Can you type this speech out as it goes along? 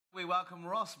We welcome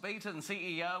Ross Beaton,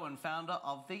 CEO and founder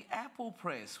of the Apple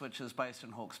Press, which is based in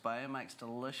Hawke's Bay and makes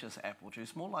delicious apple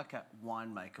juice, more like a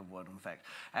winemaker would, in fact.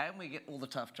 And we get all the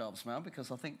tough jobs now because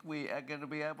I think we are going to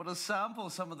be able to sample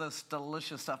some of this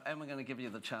delicious stuff, and we're going to give you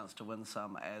the chance to win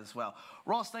some as well.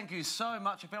 Ross, thank you so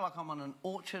much. I feel like I'm on an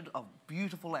orchard of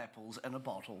beautiful apples in a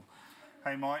bottle.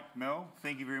 Hey Mike, Mel,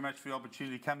 thank you very much for the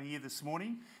opportunity to come here this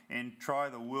morning and try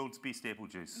the world's best apple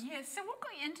juice. Yeah, so what got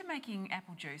you into making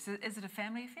apple juice? Is it a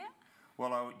family affair?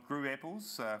 Well, I grew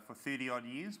apples for 30 odd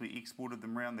years. We exported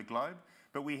them around the globe,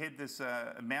 but we had this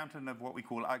mountain of what we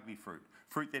call ugly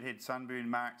fruit that had sunburn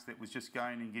marks that was just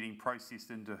going and getting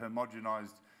processed into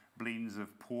homogenised blends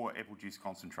of poor apple juice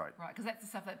concentrate. Right, because that's the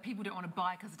stuff that people don't want to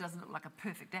buy because it doesn't look like a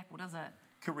perfect apple, does it?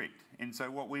 Correct. And so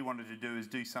what we wanted to do is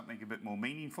do something a bit more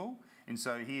meaningful. And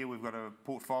so here we've got a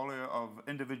portfolio of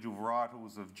individual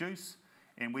varietals of juice,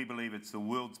 and we believe it's the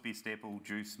world's best apple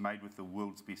juice made with the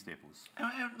world's best apples.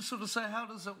 And sort of say, how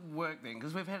does it work then?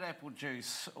 Because we've had apple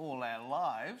juice all our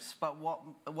lives, but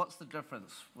what's the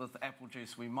difference with apple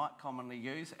juice we might commonly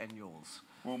use and yours?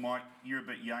 Well, Mike, you're a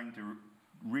bit young to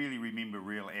really remember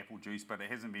real apple juice, but it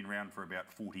hasn't been around for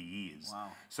about 40 years. Wow.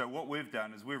 So what we've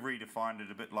done is we've redefined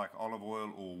it a bit like olive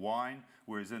oil or wine,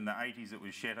 whereas in the 80s it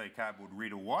was Chateau cardboard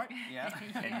red or white. Yeah.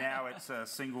 And now it's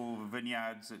single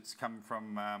vineyards. It's come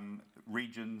from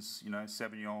regions, you know,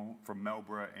 Sauvignon from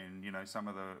Marlborough and, you know, some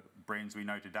of the brands we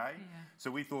know today. Yeah.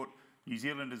 So we thought New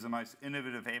Zealand is the most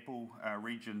innovative apple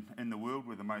region in the world.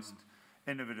 We're the most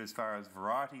innovative as far as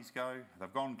varieties go.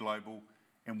 They've gone global.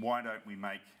 And why don't we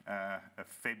make a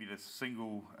fabulous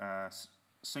single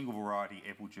variety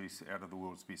apple juice out of the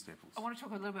world's best apples? I want to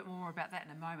talk a little bit more about that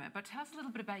in a moment, but tell us a little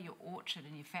bit about your orchard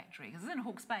and your factory, because it's in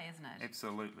Hawke's Bay, isn't it?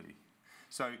 Absolutely.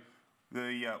 So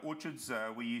the orchards,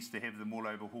 we used to have them all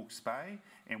over Hawke's Bay,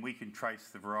 and we can trace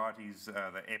the varieties,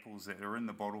 the apples that are in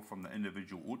the bottle from the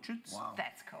individual orchards. Wow.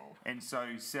 That's cool. And so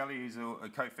Sally, who's a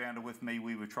co-founder with me,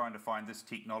 we were trying to find this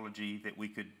technology that we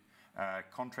could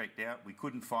contract out. We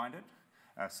couldn't find it.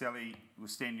 Sally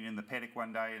was standing in the paddock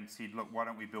one day and said, look, why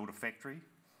don't we build a factory?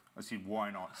 I said, why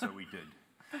not? So we did.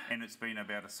 And it's been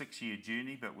about a 6-year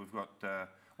journey, but we've got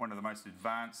one of the most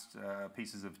advanced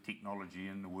pieces of technology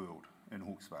in the world in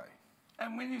Hawke's Bay.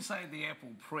 And when you say the apple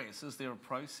press, is there a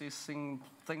processing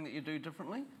thing that you do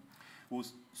differently? Well,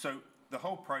 so the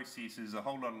whole process is a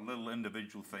whole lot of little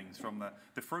individual things. From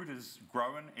the fruit is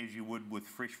grown as you would with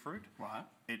fresh fruit. Right.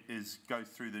 It goes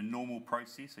through the normal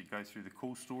process. It goes through the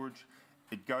cool storage.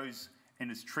 It goes and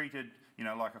is treated, you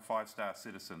know, like a 5-star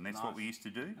citizen. That's Nice. what we used to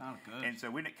do. Oh, good. And so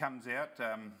when it comes out,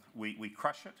 we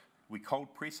crush it, we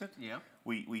cold press it, Yeah.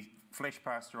 we flash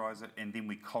pasteurise it, and then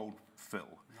we cold fill.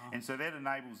 Nice. And so that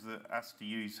enables us to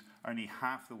use only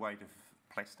half the weight of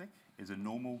plastic as a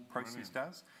normal process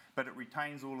does, but it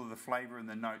retains all of the flavour and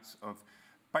the notes of.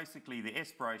 Basically, the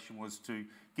aspiration was to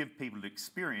give people the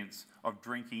experience of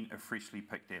drinking a freshly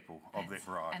picked apple of that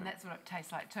variety. And that's what it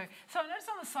tastes like too. So I noticed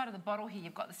on the side of the bottle here,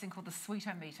 you've got this thing called the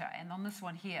sweetometer, and on this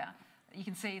one here, you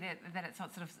can see that it's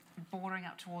sort of bordering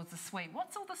up towards the sweet.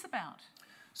 What's all this about?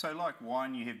 So like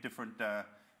wine, you have different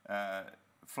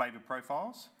flavour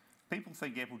profiles. People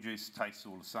think apple juice tastes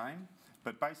all the same,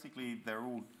 but basically they're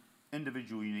all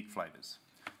individual unique flavours.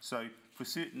 So for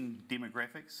certain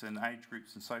demographics and age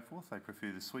groups and so forth, they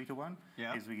prefer the sweeter one.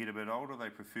 Yeah. As we get a bit older, they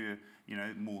prefer, you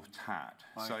know, more tart.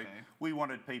 Okay. So we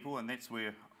wanted people, and that's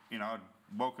where, you know, I'd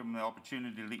welcome the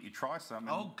opportunity to let you try some.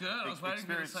 Oh, good. I was waiting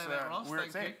for you to say that, Ross.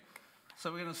 Thank Thank you.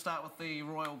 So we're going to start with the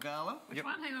Royal Gala. Which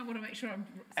one? Hang on, I want to make sure I'm...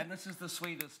 And this is the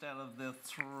sweetest out of the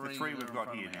three. The three that are we've in got front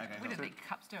of here me. now. Okay, We cool. don't need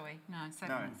cups, do we? No,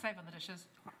 save on the dishes.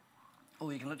 Oh,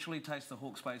 you can literally taste the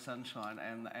Hawke's Bay sunshine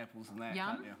and the apples and that,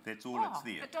 Yum. can't you? That's all it's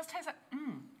there. It does taste like...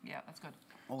 yeah, that's good.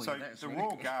 Oh, So yeah, that's the really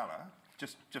Royal good. Gala,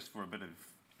 just for a bit of,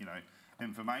 you know,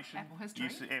 information. Apple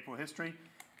history. Apple history.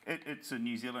 It's a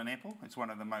New Zealand apple. It's one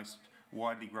of the most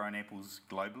widely grown apples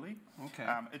globally. Okay.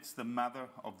 It's the mother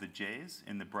of the jazz,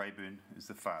 and the Braeburn is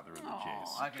the father of the jazz.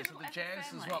 Okay, so the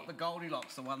jazz is what, the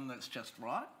Goldilocks, the one that's just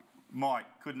right? Mike,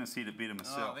 couldn't have said it better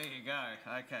myself. Oh, there you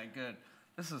go. Okay, good.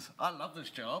 I love this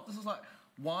job. This is like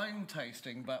wine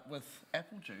tasting, but with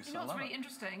apple juice. You know I what's love really it.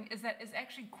 interesting is that it's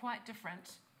actually quite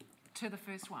different to the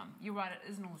first one. You're right, it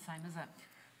isn't all the same, is it?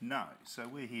 No, so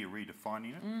we're here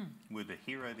redefining it. We're the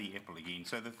hero of the apple again.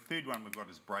 So the third one we've got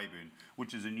is Braeburn,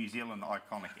 which is a New Zealand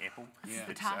iconic apple. This is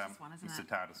the tartest one, isn't it? It's the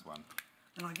tartest one.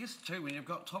 And I guess too, when you've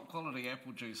got top quality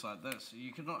apple juice like this,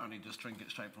 you could not only just drink it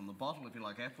straight from the bottle if you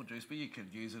like apple juice, but you could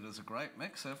use it as a great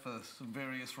mixer for some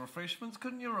various refreshments,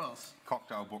 couldn't you, Ross?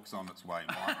 Cocktail book's on its way,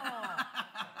 Mike.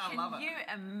 I love it. Can you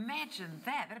imagine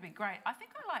that? That'd be great. I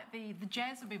think I like the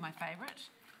jazz would be my favourite.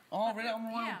 Oh, really? On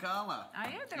Royal yeah. Gala. Oh,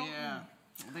 yeah? They're all- Yeah.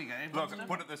 There you Look,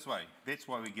 put it this way. That's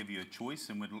why we give you a choice,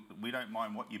 and we don't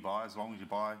mind what you buy as long as you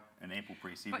buy an apple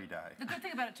press every day. The good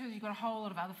thing about it too is you've got a whole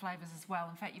lot of other flavours as well.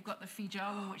 In fact, you've got the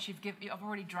feijoa one, which I've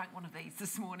already drunk one of these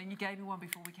this morning. You gave me one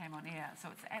before we came on air, so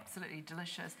it's absolutely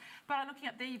delicious. But looking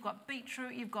up there, you've got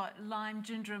beetroot, you've got lime,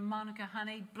 ginger, manuka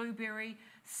honey, blueberry.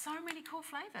 So many cool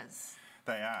flavours.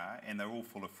 They are, and they're all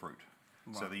full of fruit.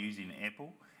 Right. So they're using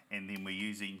apple, and then we're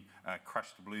using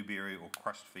crushed blueberry or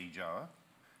crushed feijoa.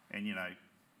 And you know,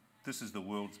 this is the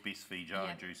world's best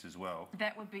feijoa juice as well.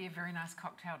 That would be a very nice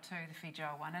cocktail too, the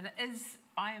feijoa one. And it is,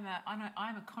 I'm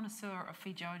a connoisseur of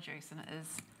feijoa juice, and it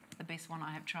is the best one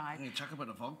I have tried. You chuck a bit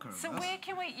of vodka in So where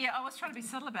can we, I was trying to be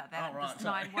subtle about that at this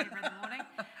 9 whatever in the morning.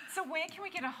 So where can we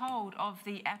get a hold of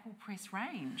the apple press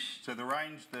range? So the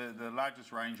range, the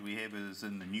largest range we have is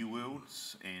in the New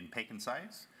Worlds and Pack and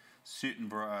Saves. Certain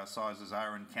sizes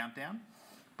are in Countdown,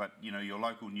 but you know, your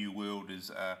local New World is,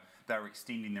 they're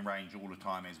extending the range all the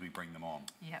time as we bring them on.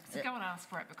 Yep, so go and ask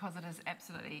for it because it is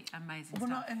absolutely amazing stuff.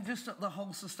 No, and just the whole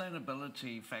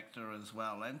sustainability factor as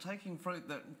well, and taking fruit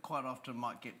that quite often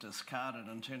might get discarded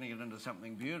and turning it into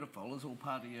something beautiful is all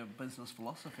part of your business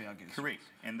philosophy, I guess. Correct,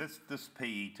 and this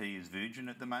PET is virgin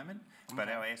at the moment, but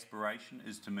our aspiration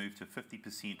is to move to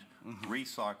 50%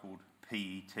 recycled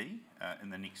PET in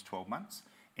the next 12 months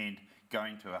and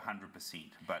going to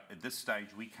 100%. But at this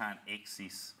stage, we can't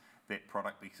access that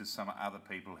product because some other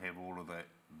people have all of that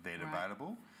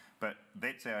available. But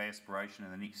that's our aspiration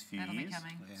in the next few years. Be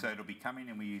coming. So it'll be coming,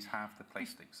 and we use half the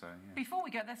plastic. So Before we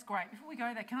go, that's great. Before we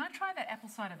go there, can I try that apple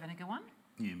cider vinegar one?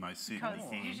 You most certainly because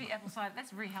can. Usually apple cider,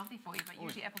 that's very healthy for you, but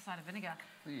usually apple cider vinegar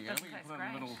there you go. We can put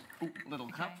in a little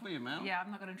cup for you, Mel. Yeah, I'm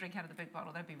not going to drink out of the big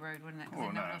bottle. That'd be rude, wouldn't it? Oh, no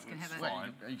one else can have it.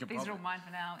 Fine. These are all mine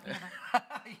for now.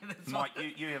 Mike,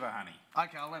 you have a honey.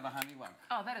 Okay, I'll have a honey one.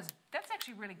 Oh, that's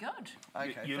actually really good.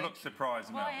 Okay, you look surprised,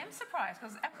 Mel. Well, I am surprised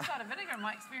because apple cider vinegar, in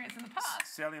my experience in the past.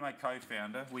 Sally, my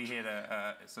co-founder, we had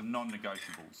some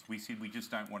non-negotiables. We said we just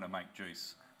don't want to make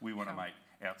juice. We want to make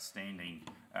outstanding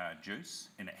juice,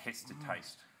 and it has to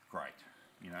taste great.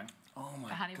 You know. Oh my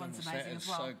The honey one's amazing as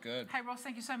well. So good. Hey Ross,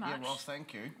 thank you so much. Yeah, Ross,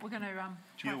 thank you. We're going to try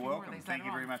You're a few welcome. more of these Thank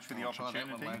you very on. much for the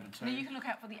opportunity. Now you can look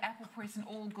out for the Apple Press in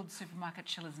all good supermarket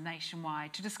chillers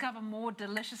nationwide. To discover more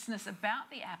deliciousness about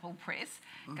the Apple Press,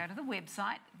 go to the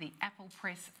website,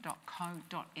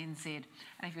 theapplepress.co.nz. And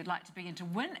if you'd like to begin to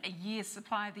win a year's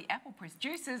supply of the Apple Press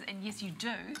juices, and yes you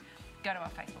do, go to our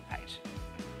Facebook page.